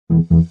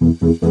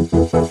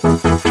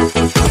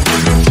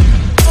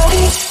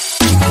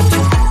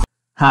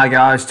Hi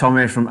guys, Tom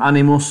here from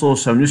Animuscle.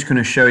 So I'm just going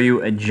to show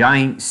you a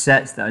giant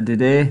set that I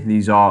did here.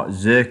 These are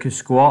Zercher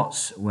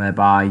squats,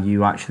 whereby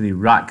you actually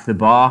rack the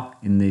bar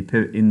in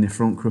the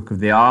front crook of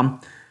the arm.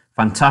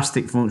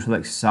 Fantastic functional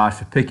exercise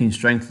for picking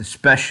strength,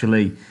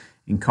 especially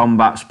in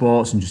combat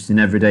sports and just in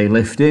everyday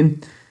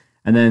lifting.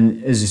 And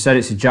then, as I said,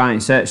 it's a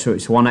giant set, so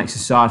it's one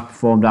exercise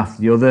performed after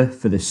the other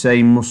for the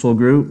same muscle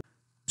group.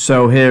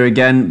 So here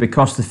again,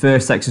 because the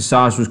first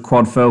exercise was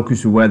quad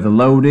focused with where the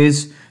load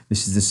is,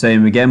 this is the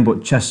same again,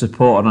 but chest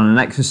supported on an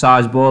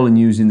exercise ball and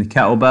using the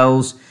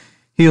kettlebells.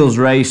 Heels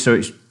raised, so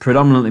it's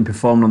predominantly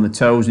performed on the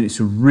toes, and it's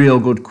a real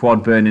good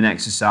quad burning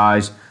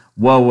exercise.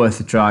 Well worth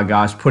a try,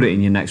 guys. Put it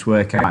in your next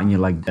workout and your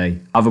leg day.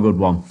 Have a good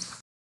one.